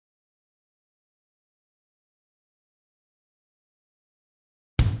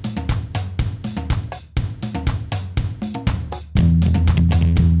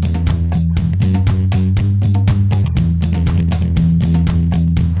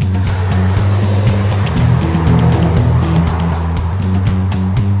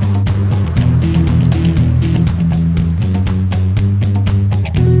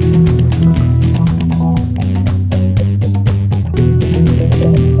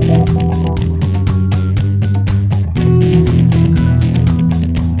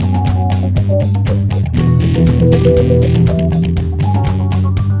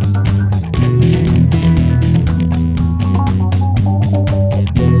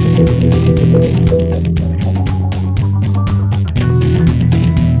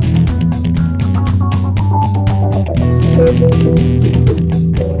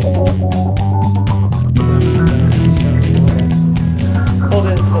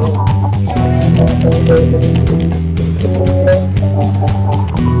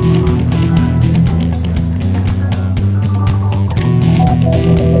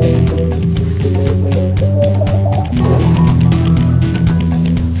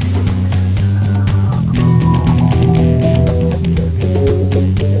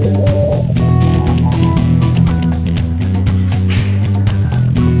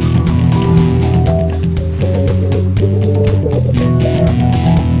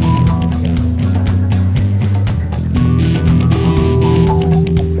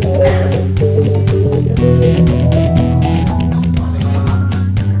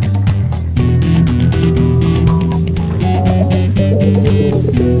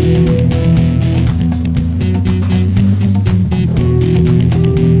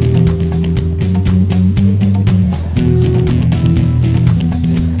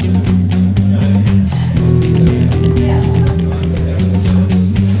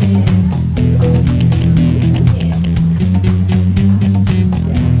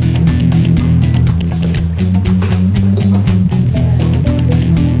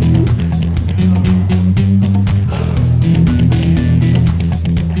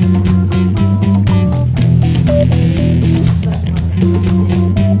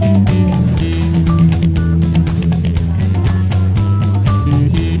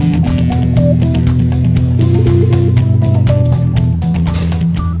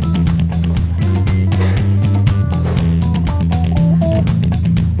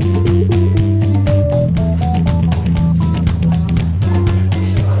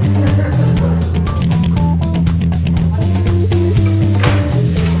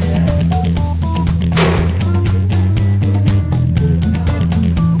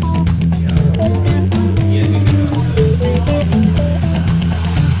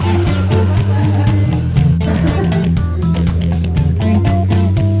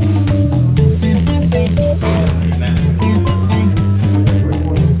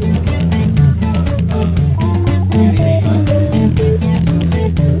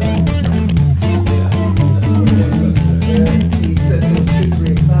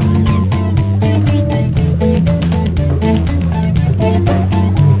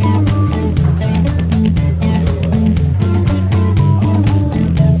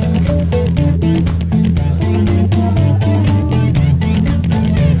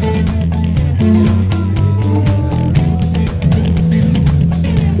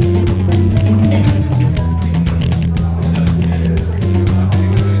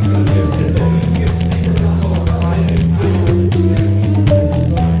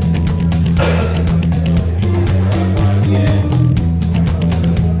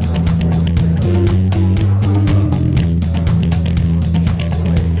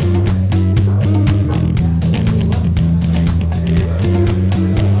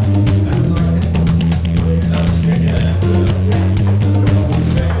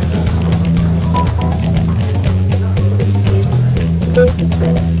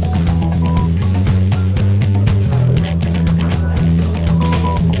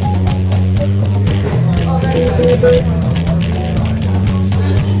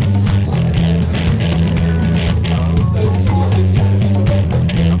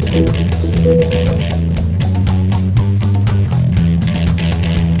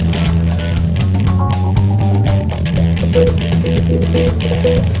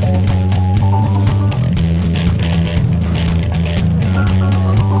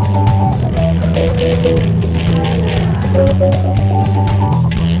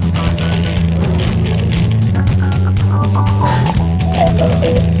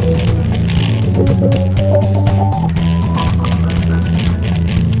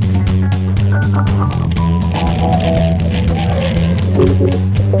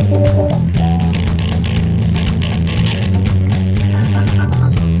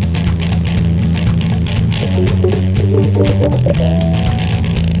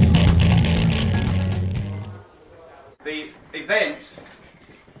The event,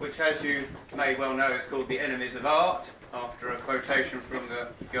 which as you may well know is called The Enemies of Art, after a quotation from the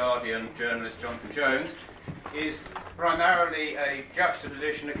Guardian journalist Jonathan Jones, is primarily a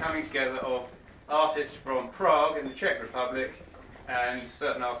juxtaposition, a coming together of artists from Prague in the Czech Republic and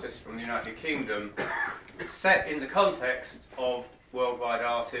certain artists from the United Kingdom, set in the context of worldwide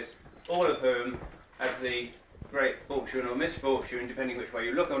artists, all of whom have the great fortune or misfortune, depending which way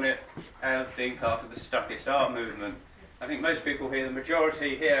you look on it, of being part of the Stuckist art movement. I think most people here, the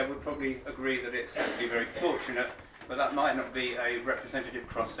majority here, would probably agree that it's actually very fortunate, but that might not be a representative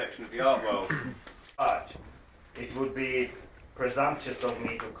cross-section of the art world. But it would be presumptuous of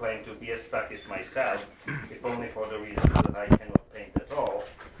me to claim to be a Stuckist myself, if only for the reason that I cannot paint at all.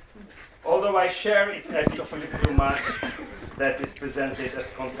 Although although I share its ethical view much, that is presented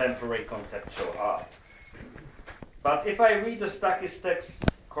as contemporary conceptual art. But if I read the Stuckist text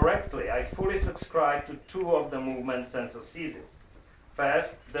correctly, I fully subscribe to two of the movement's central theses.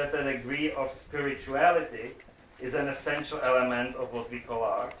 First, that a degree of spirituality is an essential element of what we call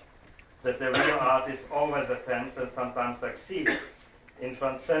art, that the real artist always attempts and sometimes succeeds in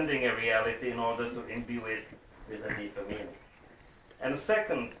transcending a reality in order to imbue it with a deeper meaning. And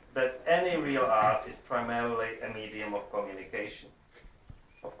second, that any real art is primarily a medium of communication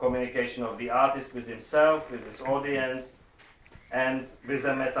of the artist with himself, with his audience, and with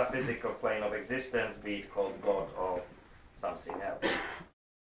a metaphysical plane of existence, be it called God or something else.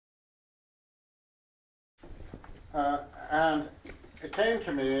 And it came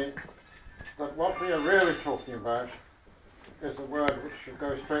to me that what we are really talking about is a word which should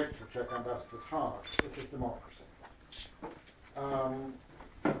go straight to the Czech ambassador's heart, which is democracy.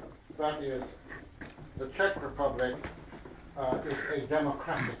 That is, the Czech Republic is a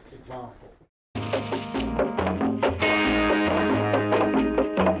democratic example.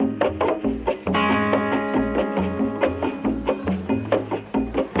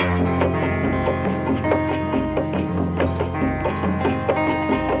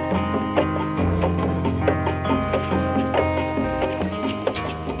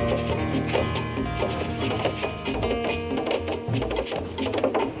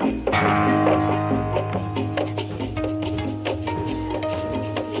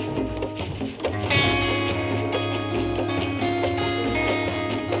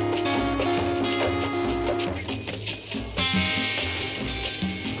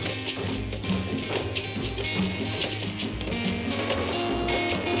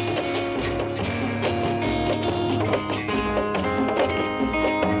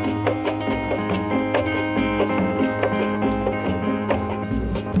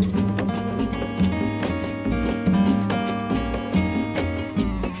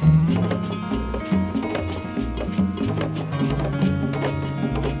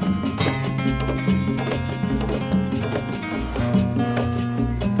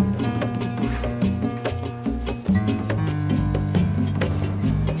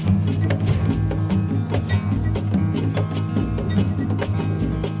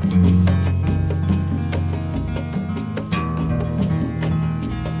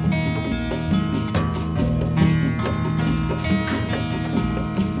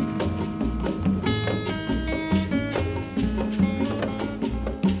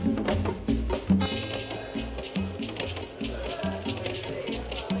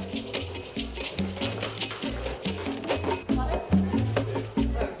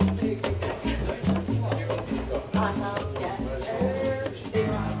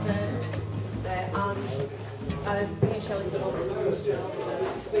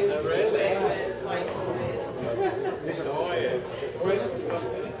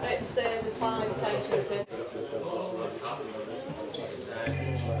 It's the 5 pages there.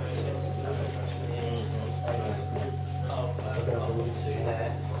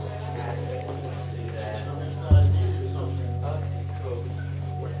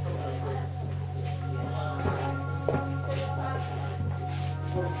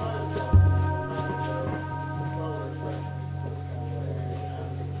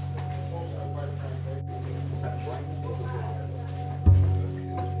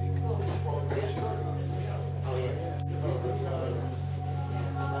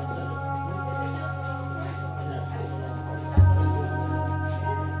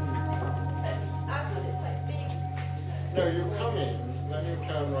 No, you come in, then you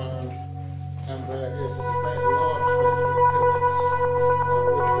turn around, and there is a very large space of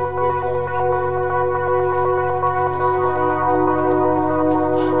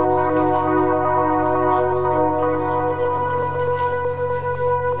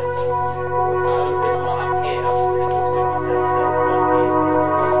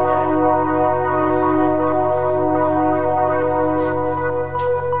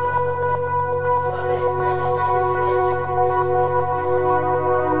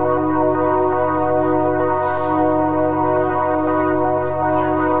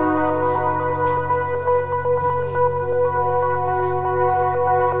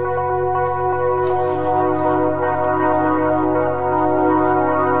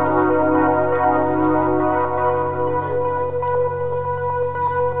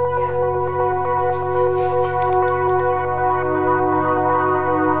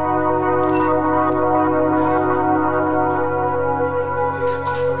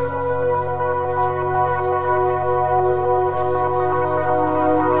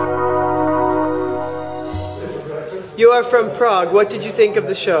You are from Prague. What did you think of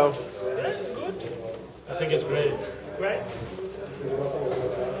the show? think it's great. Great.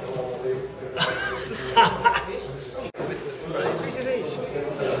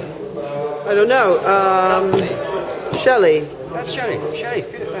 I don't know. Shelley. That's Shelley. Shelley's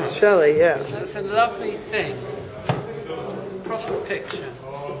good at that. Shelley, yeah. That's a lovely thing. Proper picture.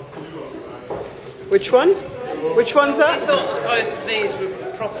 Which one? Which one's I that? thought both these were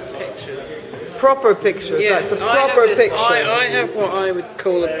proper pictures. Proper pictures. Yes, That's a proper picture. I have what I would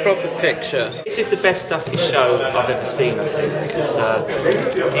call a proper picture. This is the best Stuckist show I've ever seen, I think, because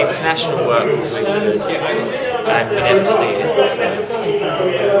international work is really good, and we never see it.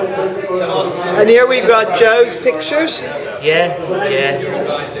 And here we've got Joe's pictures. Yeah.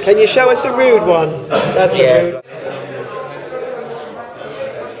 Can you show us a rude one? That's a rude.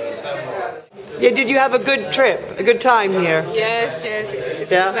 Yeah, did you have a good trip? A good time here? Yes, it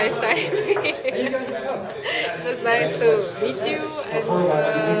was a nice time. It was nice to meet you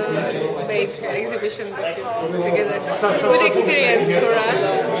and make exhibition together. Good experience for us.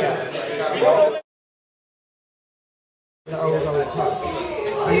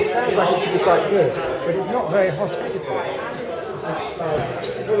 And it sounds like it should be quite good, but it's not very hospitable.